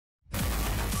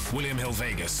William Hill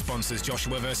Vegas sponsors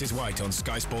Joshua vs. Whyte on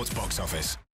Sky Sports Box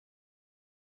Office.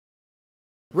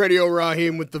 Radio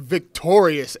Raheem with the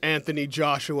victorious Anthony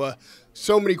Joshua.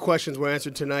 So many questions were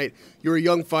answered tonight. You're a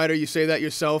young fighter. You say that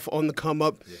yourself on the come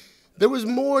up. Yeah. There was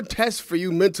more tests for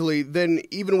you mentally than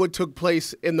even what took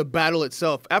place in the battle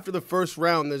itself. After the first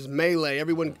round, there's melee.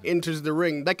 Everyone enters the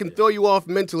ring. That can throw you off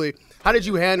mentally. How did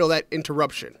you handle that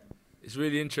interruption? It's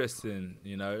really interesting,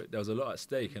 you know, there was a lot at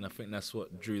stake, and I think that's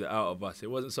what drew that out of us.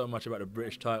 It wasn't so much about the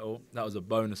British title, that was a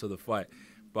bonus of the fight,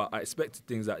 but I expected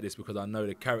things like this because I know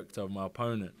the character of my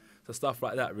opponent. So stuff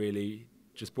like that really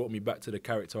just brought me back to the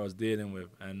character I was dealing with,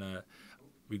 and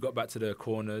we got back to the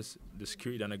corners. The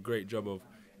security done a great job of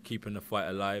keeping the fight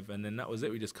alive, and then that was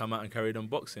it. We just come out and carried on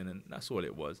boxing, and that's all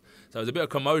it was. So it was a bit of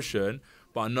commotion,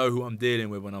 but I know who I'm dealing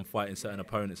with when I'm fighting certain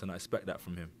opponents, and I expect that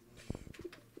from him.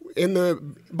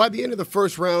 By the end of the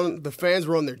first round, the fans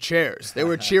were on their chairs. They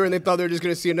were cheering. They thought they were just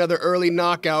going to see another early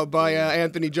knockout by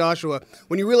Anthony Joshua.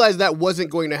 When you realized that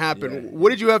wasn't going to happen, what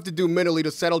did you have to do mentally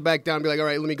to settle back down and be like, all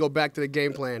right, let me go back to the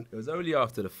game plan? It was only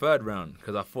after the third round,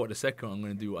 because I thought the second round I'm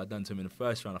going to do what I'd done to him in the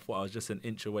first round. I thought I was just an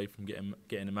inch away from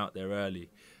getting him out there early.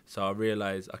 So I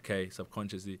realized, okay,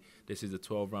 subconsciously, this is a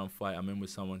 12-round fight. I'm in with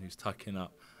someone who's tucking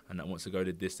up and that wants to go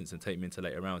the distance and take me into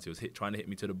later rounds. He was trying to hit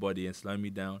me to the body and slow me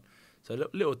down. So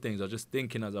little things, I was just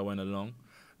thinking as I went along.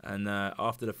 And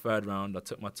after the third round, I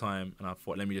took my time and I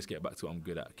thought, let me just get back to what I'm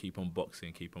good at. Keep on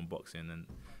boxing, keep on boxing. And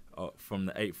from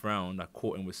the 8th round, I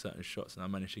caught him with certain shots and I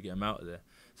managed to get him out of there.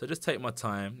 So just take my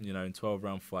time, you know, in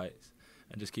 12-round fights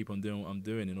and just keep on doing what I'm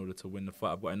doing in order to win the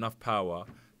fight. I've got enough power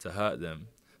to hurt them.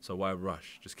 So why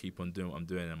rush? Just keep on doing what I'm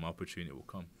doing and my opportunity will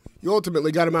come. You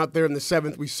ultimately got him out there in the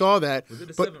 7th. We saw that. Was it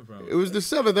the 7th round? It was the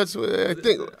 7th. That's what I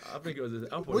think. I think it was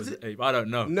the 8th. I don't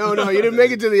know. No, you didn't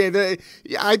make it to the 8th.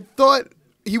 I thought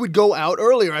he would go out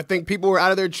earlier. I think people were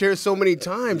out of their chairs so many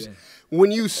times. Yeah.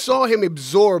 When you saw him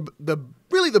absorb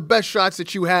really the best shots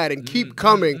that you had and keep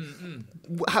coming,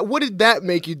 what did that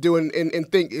make you do and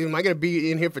think, am I going to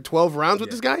be in here for 12 rounds with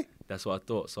this guy? That's what I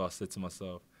thought. So I said to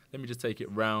myself, let me just take it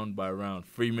round by round.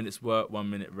 3 minutes work, 1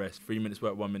 minute rest. 3 minutes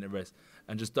work, 1 minute rest.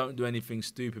 And just don't do anything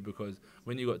stupid, because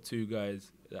when you got two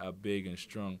guys that are big and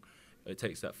strong, it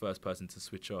takes that first person to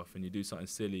switch off. And you do something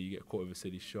silly, you get caught with a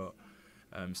silly shot.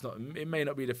 It may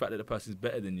not be the fact that the person's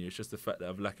better than you. It's just the fact that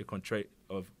of lack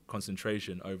of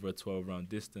concentration over a 12-round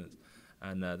distance.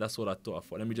 And that's what I thought. I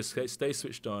thought, let me just stay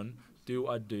switched on, do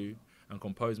what I do, and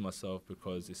compose myself,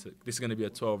 because this is going to be a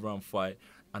 12-round fight,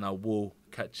 and I will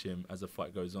catch him as the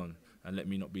fight goes on, and let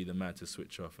me not be the man to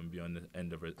switch off and be on the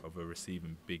end of a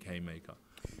receiving big haymaker.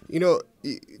 You know,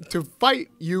 to fight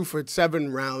you for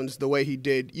 7 rounds the way he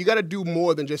did, you got to do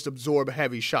more than just absorb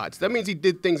heavy shots. That means he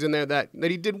did things in there that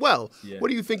he did well. Yeah. What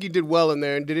do you think he did well in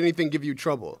there, and did anything give you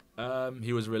trouble?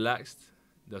 He was relaxed.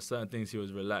 There are certain things he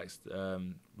was relaxed,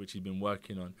 which he's been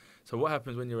working on. So what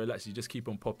happens when you're relaxed? You just keep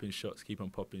on popping shots, keep on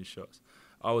popping shots.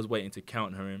 I was waiting to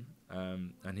counter him,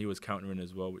 and he was countering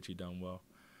as well, which he done well.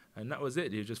 And that was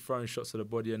it. He was just throwing shots to the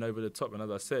body and over the top. And as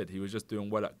I said, he was just doing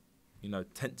well at, you know,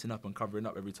 tensing up and covering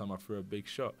up every time I threw a big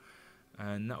shot.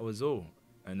 And that was all.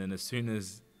 And then as soon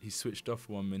as he switched off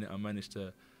for 1 minute, I managed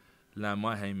to land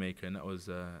my haymaker, and that was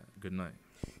a good night.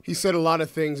 He said a lot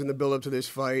of things in the build-up to this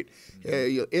fight,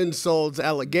 insults,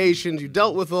 allegations. You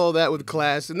dealt with all that with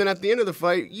class. And then at the end of the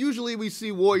fight, usually we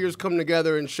see warriors come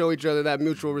together and show each other that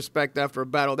mutual respect after a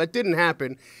battle. That didn't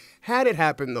happen. Had it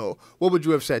happened, though, what would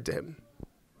you have said to him?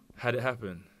 Had it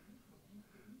happened?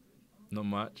 Not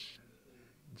much.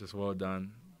 Just well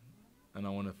done. And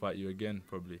I want to fight you again,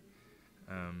 probably.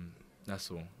 That's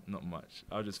all, not much.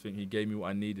 I just think he gave me what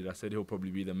I needed. I said he'll probably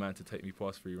be the man to take me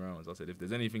past 3 rounds. I said if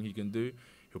there's anything he can do,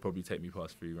 he'll probably take me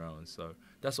past 3 rounds. So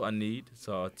that's what I need.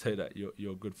 So I'll tell you that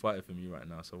you're a good fighter for me right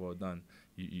now. So well done.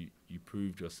 You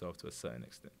proved yourself to a certain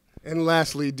extent. And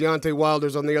lastly, Deontay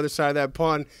Wilder's on the other side of that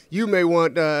pond. You may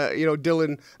want,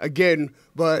 Dillian again,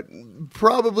 but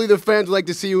probably the fans would like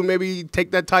to see you maybe take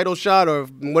that title shot, or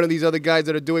one of these other guys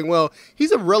that are doing well.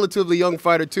 He's a relatively young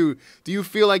fighter too. Do you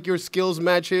feel like your skills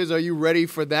match his? Are you ready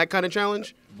for that kind of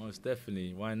challenge? Most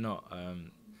definitely. Why not? As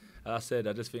I said,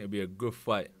 I just think it'd be a good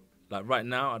fight. Like right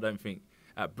now, I don't think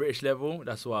at British level.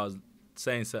 That's why I was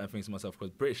saying certain things to myself,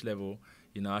 because British level,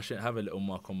 you know, I shouldn't have a little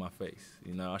mark on my face.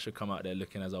 You know, I should come out there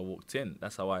looking as I walked in.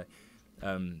 That's how I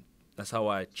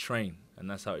train, and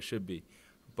that's how it should be.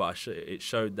 But it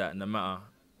showed that no matter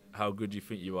how good you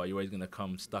think you are, you're always going to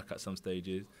come stuck at some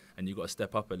stages, and you've got to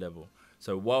step up a level.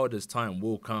 So Wilder's time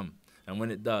will come, and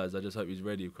when it does, I just hope he's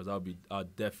ready, because I'll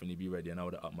definitely be ready, and I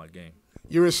would have upped my game.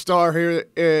 You're a star here,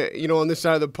 on this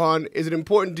side of the pond. Is it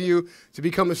important to you to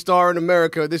become a star in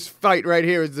America? This fight right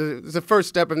here is the first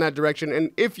step in that direction.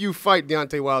 And if you fight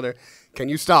Deontay Wilder, can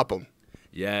you stop him?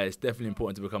 Yeah, it's definitely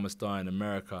important to become a star in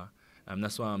America.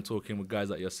 That's why I'm talking with guys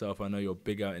like yourself. I know you're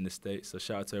big out in the States, so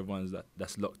shout out to everyone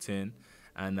that's locked in.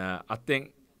 And I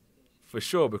think for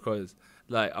sure, because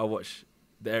like I watched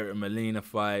the Eric Molina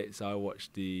fights, I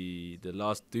watched the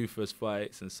last Doofus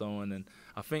fights and so on. And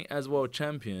I think as world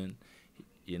champion,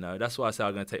 that's why I say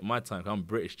I'm going to take my time, 'cause I'm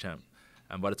British champ.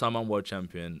 And by the time I'm world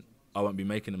champion, I won't be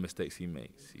making the mistakes he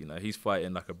makes. He's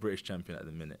fighting like a British champion at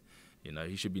the minute.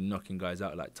 He should be knocking guys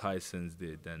out like Tyson's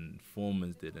did and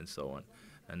Foreman's did and so on.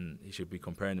 And he should be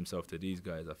comparing himself to these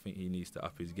guys. I think he needs to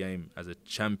up his game as a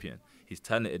champion. He's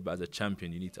talented, but as a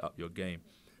champion, you need to up your game.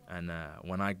 And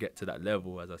when I get to that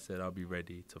level, as I said, I'll be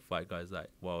ready to fight guys like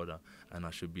Wilder, and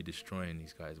I should be destroying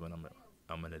these guys when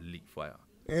I'm an elite fighter.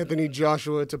 Anthony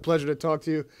Joshua, it's a pleasure to talk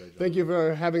to you. Thank you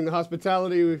for having the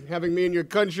hospitality, having me in your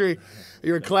country.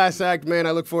 You're a class act, man.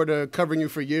 I look forward to covering you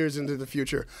for years into the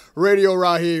future. Radio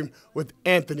Raheem with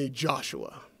Anthony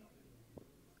Joshua.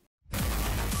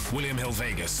 William Hill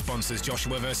Vegas sponsors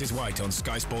Joshua versus White on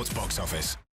Sky Sports Box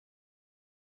Office.